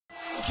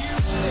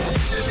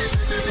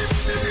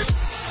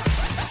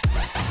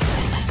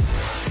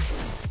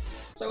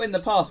So in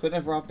the past,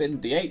 whenever I've been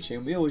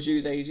DHing, we always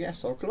use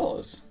AGS or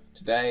claws.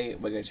 Today,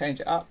 we're going to change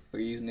it up. We're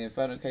using the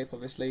Infernal cape,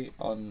 obviously,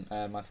 on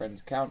my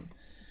friend's account.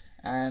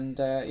 And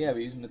yeah,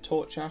 we're using the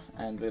Torture,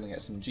 and we're going to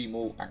get some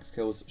Gmaul axe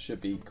kills.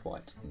 Should be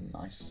quite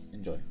nice.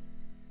 Enjoy.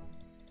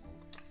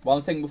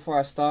 One thing before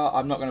I start,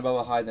 I'm not going to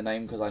bother hide the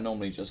name because I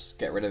normally just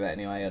get rid of it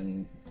anyway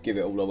and give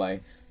it all away.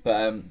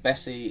 But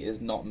Bessie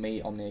is not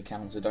me on the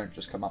account, so don't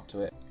just come up to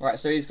it. Right,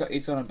 so he's gone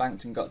and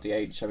banked and got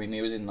DH. I mean,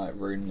 he was in like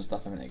Rune and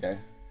stuff a minute ago.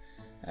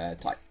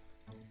 Type.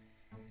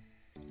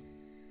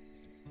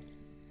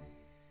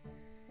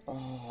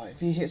 Oh, if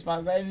he hits my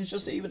venge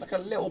just even like a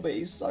little bit,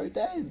 he's so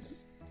dead.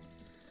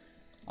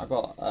 I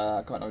got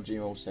another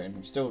Gmaul soon.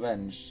 I'm still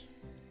avenged.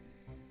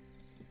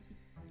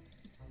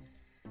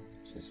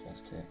 It's his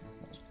first hit.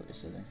 That was pretty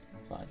silly.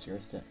 If I had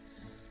risked it.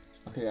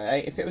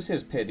 Okay, if it was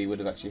his PID, he would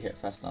have actually hit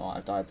first and I might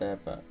have died there,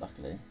 but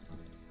luckily.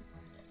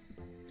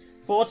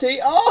 40!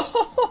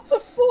 Oh, the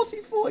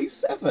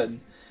 40-47!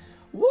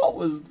 What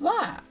was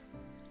that?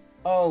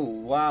 Oh,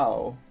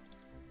 wow.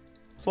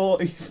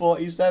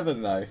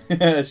 40-47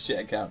 though. Shit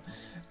account.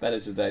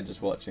 Bellis is there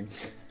just watching.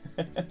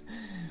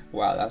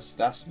 Wow,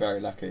 that's very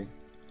lucky.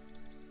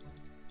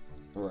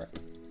 Right.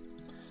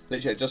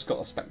 Literally, I just got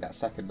to spec that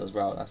second as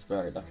well. That's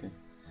very lucky.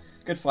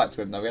 Good fight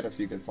to him though. We had a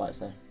few good fights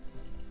there.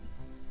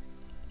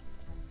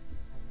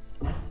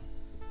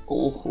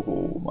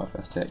 Oh, my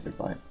first hit. Good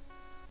fight.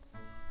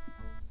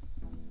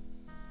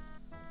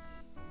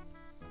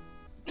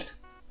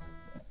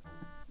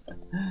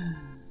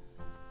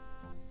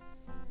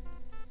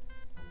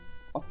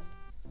 What?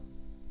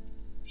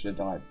 Should have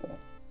died, but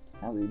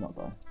how did he not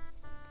die?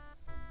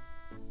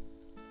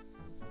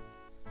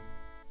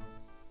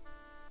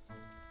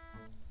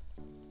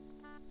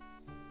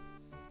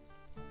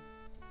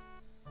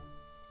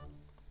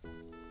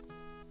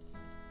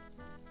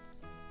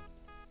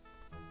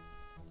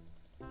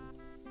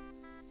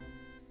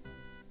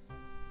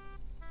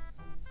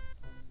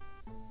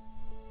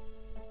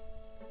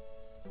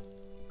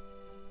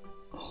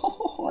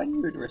 Oh, I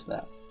knew he'd risk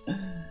that.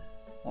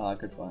 Ah,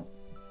 good fight.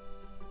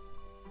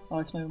 Oh,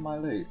 it's not even my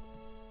loot.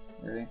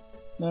 Really?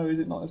 No, is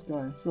it not this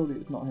guy? Surely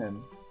it's not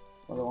him.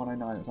 By the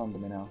 109, it's under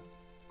me now.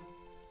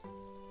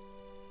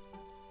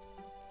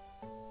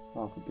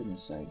 Oh, for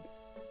goodness sake.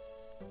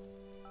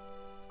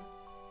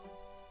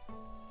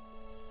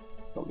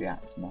 Got the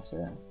axe and that's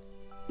it.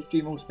 Is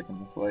Gmaul speaking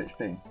for 4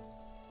 HP?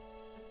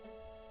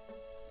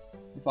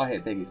 If I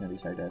hit big, he's gonna be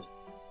so dead.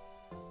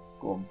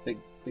 Go on, big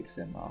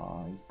sim.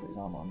 Ah, he's put his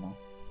arm on now.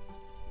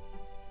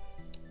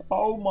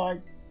 Oh my!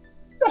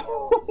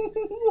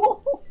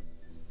 What?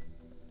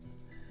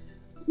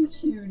 It's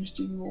a huge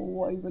Gmaul.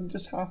 What even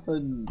just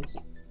happened?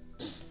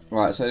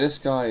 Right, so this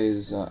guy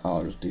is. Oh,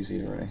 I was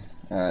DC'd already.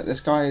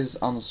 This guy is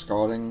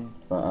unscalding,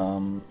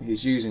 but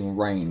he's using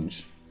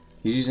range.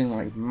 He's using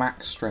like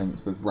max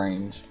strength with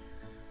range.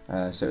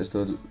 So it's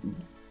the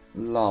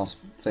last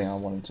thing I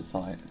wanted to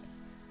fight.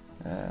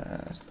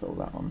 Let's put all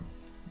that on.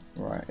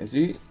 Right, is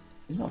he?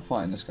 He's not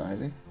fighting this guy, is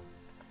he?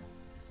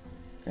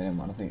 Okay, never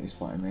mind. I think he's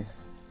fighting me.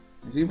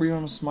 Is he really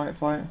on a smite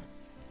fight?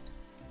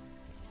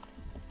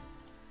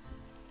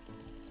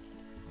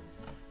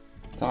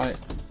 Tight.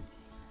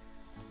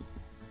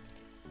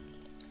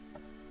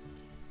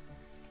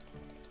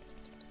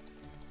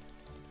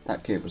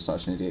 That kid was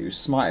such an idiot. He was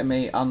smiting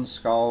me,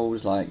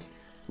 unskulled, like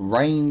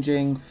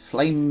ranging,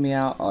 flaming me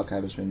out. Okay,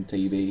 I've just been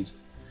TV'd.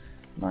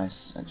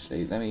 Nice,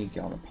 actually. Let me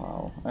get on a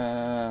pile.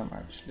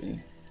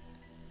 Actually,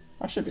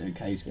 I should be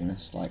okay to be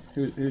honest. Like,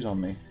 who's on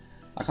me?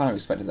 I kind of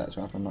expected that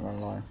to happen. I'm not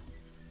gonna lie.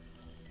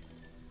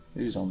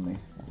 Who's on me?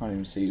 I can't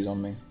even see who's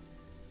on me.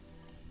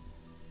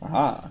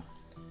 Aha!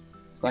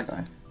 It's that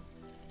guy.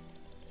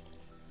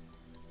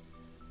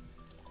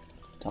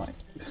 Tight.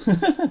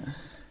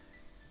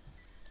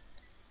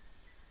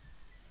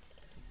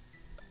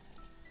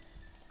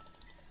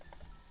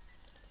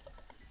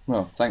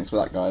 Well, thanks for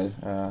that guy.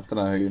 I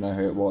don't know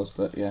who it was,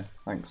 but yeah,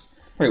 thanks.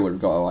 Probably would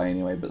have got away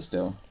anyway, but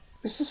still.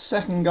 It's the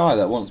second guy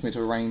that wants me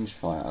to range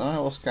fight. I don't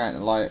know what's going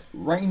on. Like,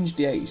 range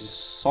DH is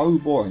so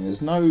boring.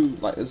 There's no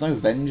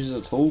venges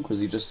at all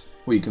because you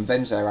can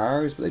venge their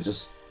arrows, but they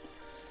just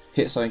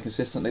hit something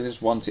consistently. They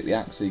just one-tick the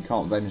axe, so you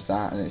can't venge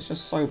that, and it's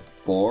just so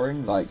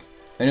boring. Like,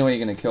 the only way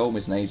you're gonna kill them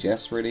is an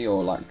AGS really,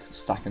 or like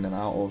stacking them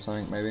out or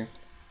something maybe.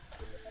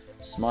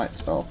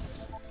 Smite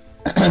off.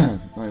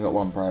 Only got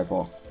one prayer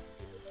pot.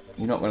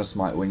 You're not gonna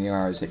smite when your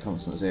arrows hit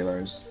constant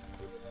zeros.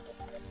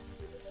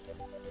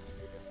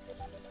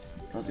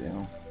 Bloody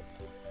hell.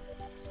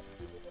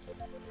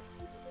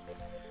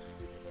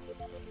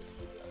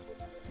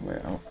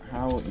 Wait,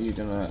 how are you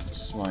gonna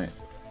smite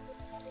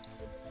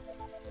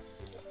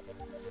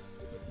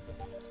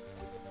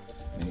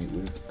me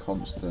with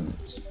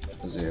constant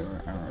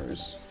 0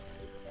 arrows?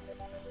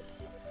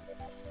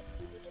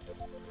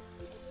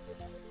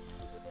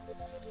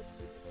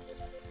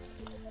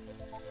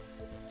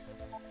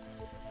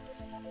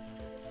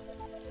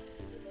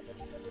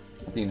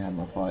 I didn't have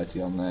my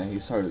piety on there. He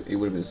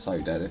would have been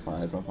so dead if I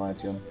had my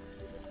piety on.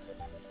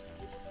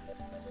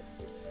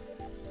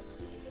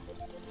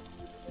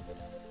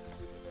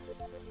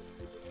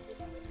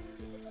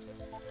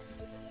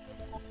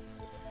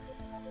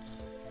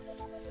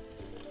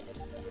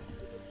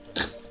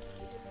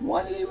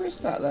 Why did he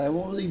risk that there?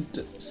 What was he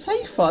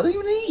safer? I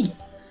didn't even eat.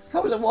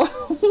 How was it? What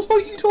are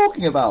you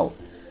talking about?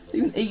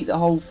 Didn't even eat the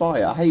whole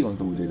fight. I hate when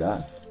people do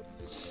that.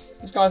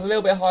 This guy's a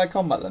little bit higher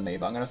combat than me,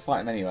 but I'm going to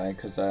fight him anyway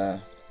because,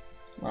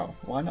 well,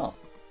 why not?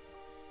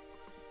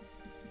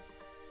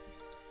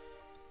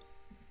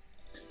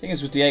 The thing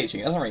is with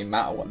DHing, it doesn't really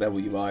matter what level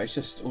you are. It's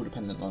just all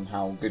dependent on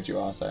how good you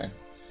are. So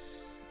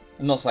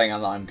I'm not saying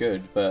that I'm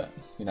good, but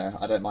you know,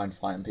 I don't mind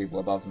fighting people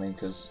above me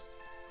because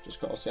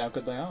just got to see how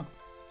good they are.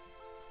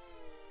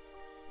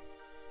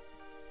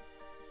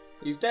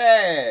 He's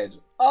dead!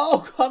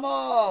 Oh, come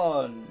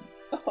on!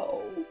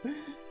 Oh,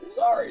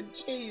 sorry,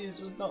 cheese is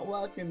just not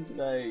working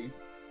today.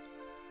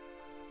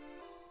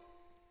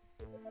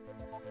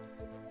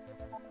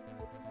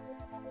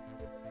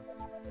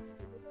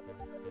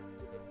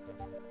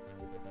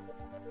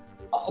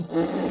 Oh,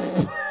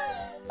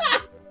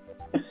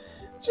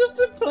 just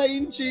a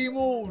plain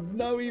Gmaul,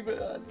 no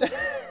even.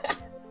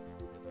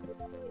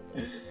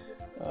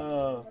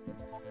 Oh,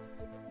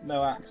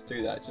 no axe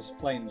do that, just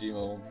plain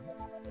Gmaul.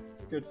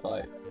 Good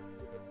fight.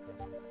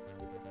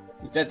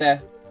 He's dead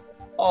there.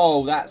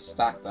 Oh, that's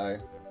stacked though.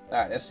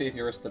 Alright, let's see if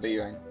you risk the B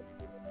ring.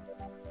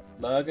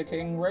 Burger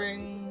King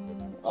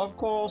ring? Of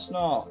course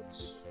not.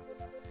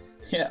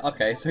 Yeah,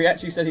 okay, so he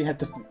actually said he had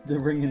the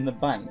ring in the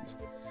bank.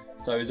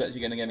 So he's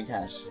actually going to give me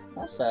cash.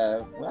 That's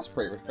well, that's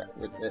pretty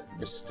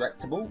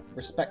respectable.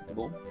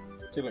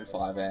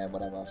 2.5, yeah,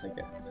 whatever, I'll take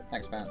it.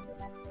 Thanks, man.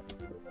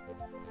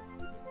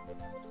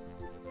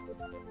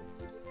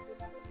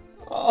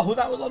 Oh,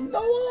 that was on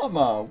no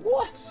armor.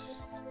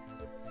 What?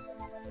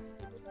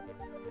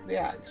 The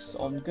axe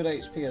on good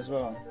HP as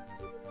well.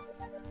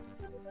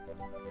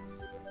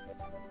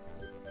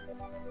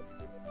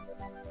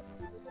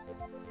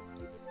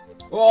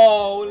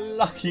 Whoa,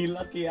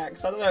 lucky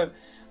axe. I don't know.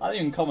 I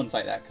didn't even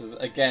commentate that because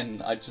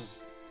again,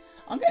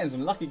 I'm getting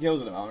some lucky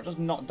kills at the moment. I'm just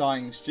not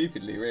dying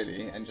stupidly,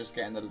 really, and just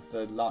getting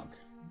the luck.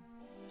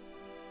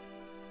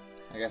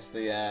 I guess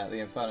the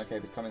Infernal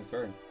cave is coming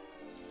through.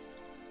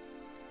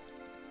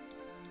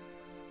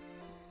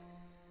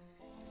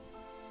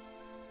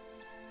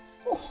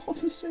 Oh,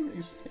 the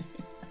 76.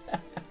 I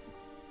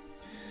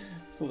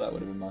thought that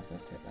would have been my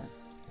first hit there.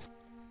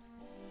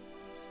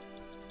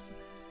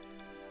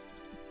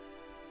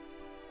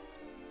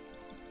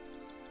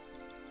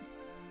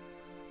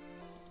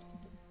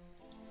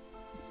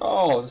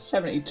 Oh, the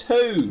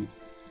 72!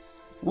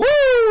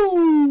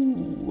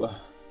 Woo!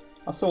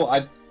 I thought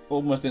I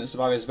almost didn't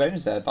survive his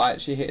revenge there, but I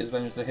actually hit his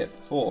revenge the hit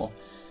before.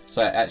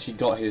 So I actually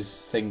got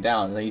his thing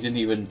down, and he didn't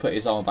even put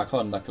his armor back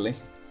on, luckily.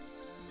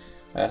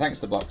 Thanks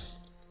to the box.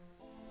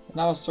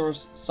 Now I saw a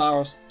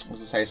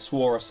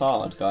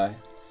Swarasard guy.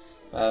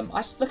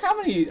 Look how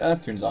many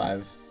Earth Runes I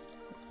have.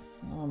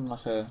 Oh, I'm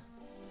like a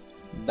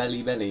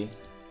belly.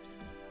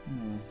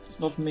 It's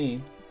not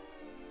me.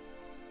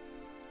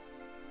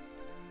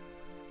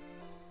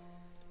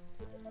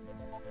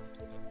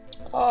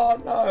 Oh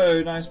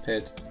no, nice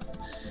pid.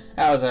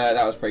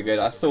 That was pretty good.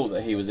 I thought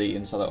that he was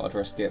eating, so I thought I'd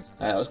risk it.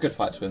 It was a good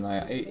fight to win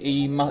though.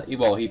 He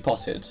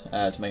potted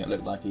to make it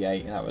look like he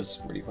ate. That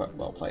was really quite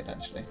well played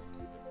actually.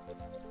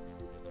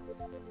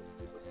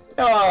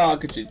 Oh,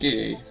 good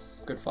GG.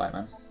 Good fight,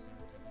 man.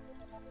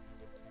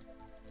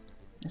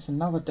 It's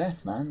another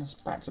death, man. That's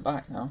back to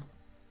back now.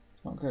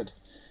 It's not good.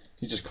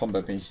 He just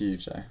comboed me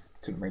huge though.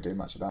 Couldn't really do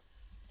much about it.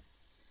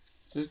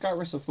 So this guy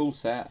risks a full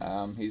set.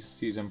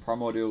 He's using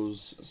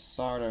Primordial's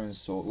Siren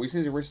Sword. We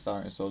see the wrist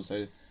Siren Sword,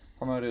 so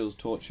Primordial's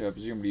Torture,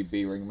 presumably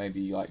B-Ring,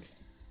 maybe like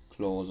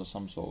Claws or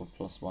some sort of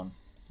 +1.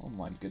 Oh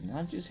my goodness,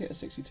 how did you just hit a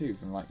 62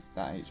 from like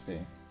that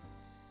HP?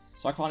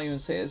 So I can't even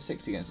sit at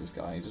 60 against this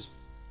guy, he just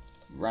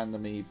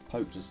randomly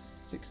poked us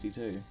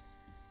 62.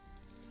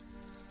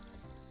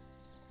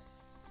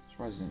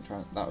 Surprised he didn't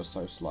try. That was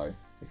so slow.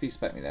 If he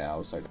spec me there, I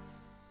was so.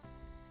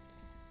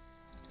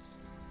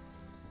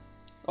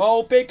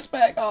 Oh, big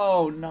spec!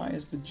 Oh,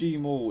 nice. The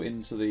Gmaul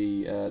into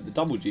the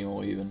double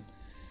Gmaul even.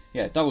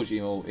 Yeah, double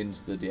Gmaul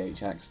into the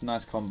DHX.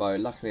 Nice combo.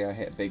 Luckily, I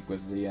hit big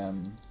with the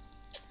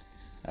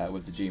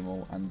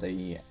Gmaul, and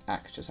the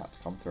axe just had to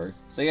come through.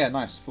 So yeah,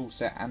 nice full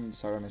set and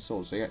Ceramic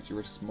Sword. So you actually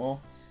risk more.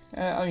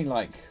 Only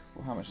like,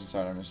 well, how much is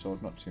Ceramic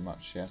Sword? Not too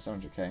much. Yeah,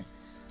 700k.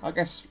 I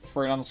guess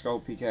for an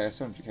unskulled PK,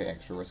 700k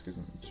extra risk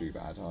isn't too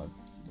bad. I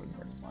wouldn't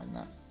really mind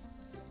that.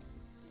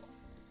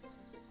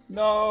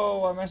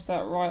 No, I messed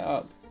that right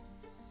up.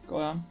 Go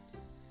on.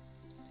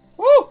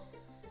 Woo!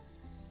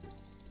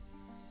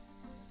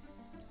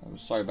 That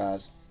was so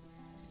bad.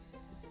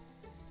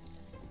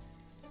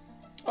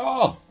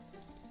 Oh!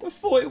 The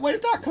 40, where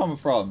did that come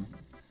from?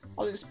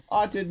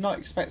 I did not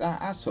expect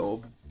that at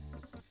all.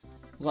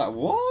 I was like,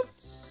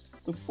 what?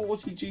 The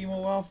 40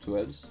 Gmaul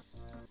afterwards?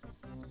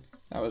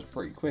 That was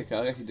pretty quick.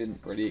 I actually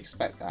didn't really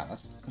expect that.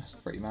 That's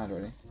pretty mad,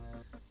 really.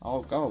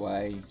 Oh, go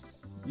away.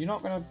 You're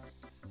not gonna...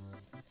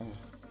 Ugh.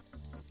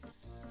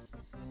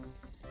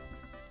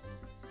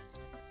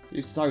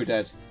 He's so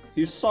dead.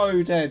 He's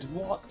so dead.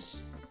 What?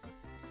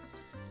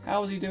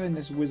 How is he doing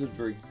this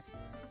wizardry?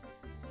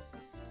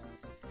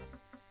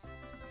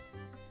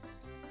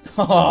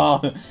 Oh,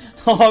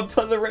 I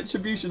put the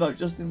retribution up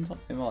just in time.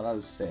 Oh, that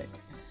was sick.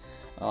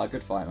 Oh,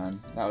 good fight,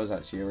 man. That was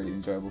actually a really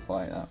enjoyable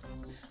fight. That.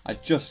 I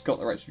just got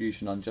the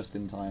retribution on just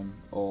in time,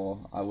 or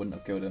I wouldn't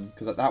have killed him.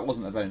 Because that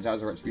wasn't a vengeance, that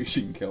was a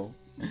retribution kill.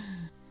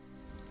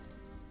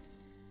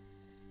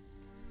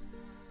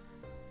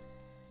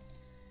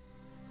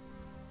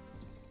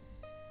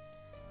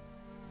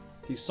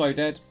 He's so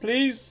dead.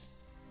 Please!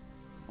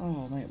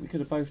 Oh, mate, we could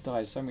have both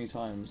died so many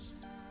times.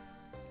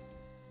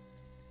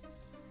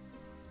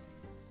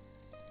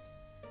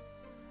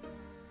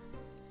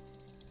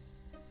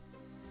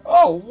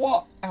 Oh,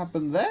 what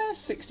happened there?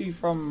 60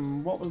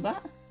 from... what was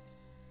that?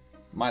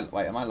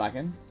 Wait, am I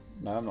lagging?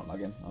 No, I'm not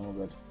lagging. I'm all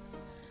good.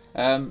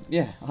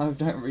 Yeah, I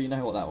don't really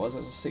know what that was. It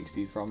was a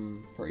 60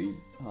 from pretty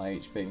high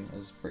HP. I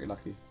was pretty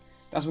lucky.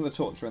 That's where the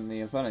torture and the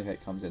Infernal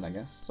cake comes in, I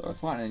guess. So we're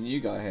fighting a new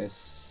guy here.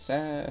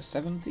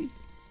 70?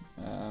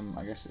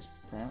 I guess it's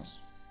pronounced.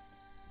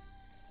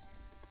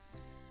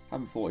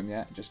 Haven't fought him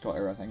yet. Just got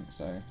here, I think.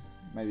 So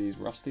maybe he's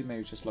rusty.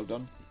 Maybe he's just logged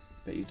on.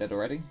 But he's dead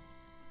already.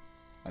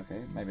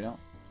 Okay, maybe not.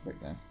 Quick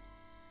there.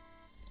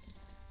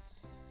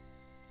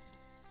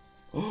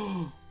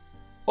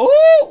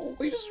 Oh!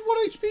 We just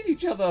 1 HP'd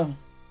each other!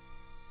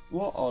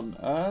 What on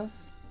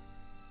earth?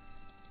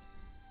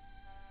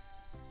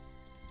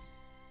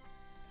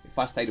 If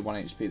I stayed at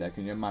 1 HP there,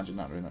 can you imagine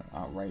that would have been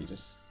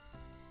outrageous?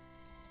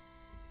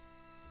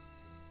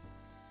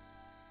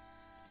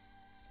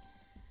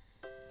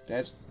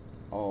 Dead.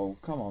 Oh,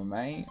 come on,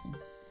 mate.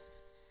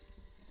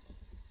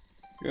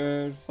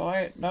 Good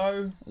fight.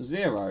 No.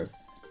 0.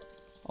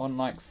 On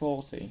like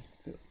 40.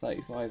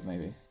 35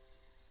 maybe.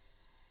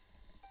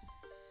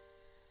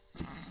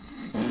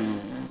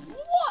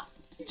 What?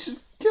 He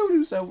just killed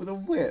himself with a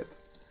whip.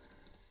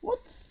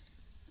 What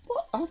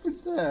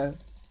happened there?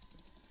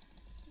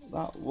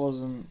 That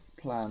wasn't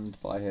planned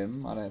by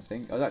him, I don't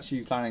think. I was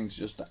actually planning to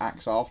just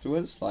axe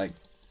afterwards. Like,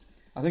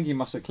 I think he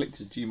must have clicked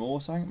his Gmaul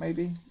or something,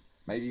 maybe.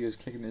 Maybe he was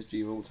clicking his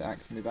Gmaul to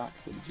axe me back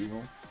with the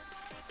Gmaul.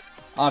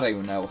 I don't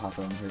even know what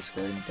happened on his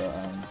screen, but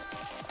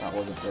that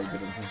wasn't very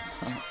good on his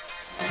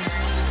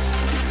part.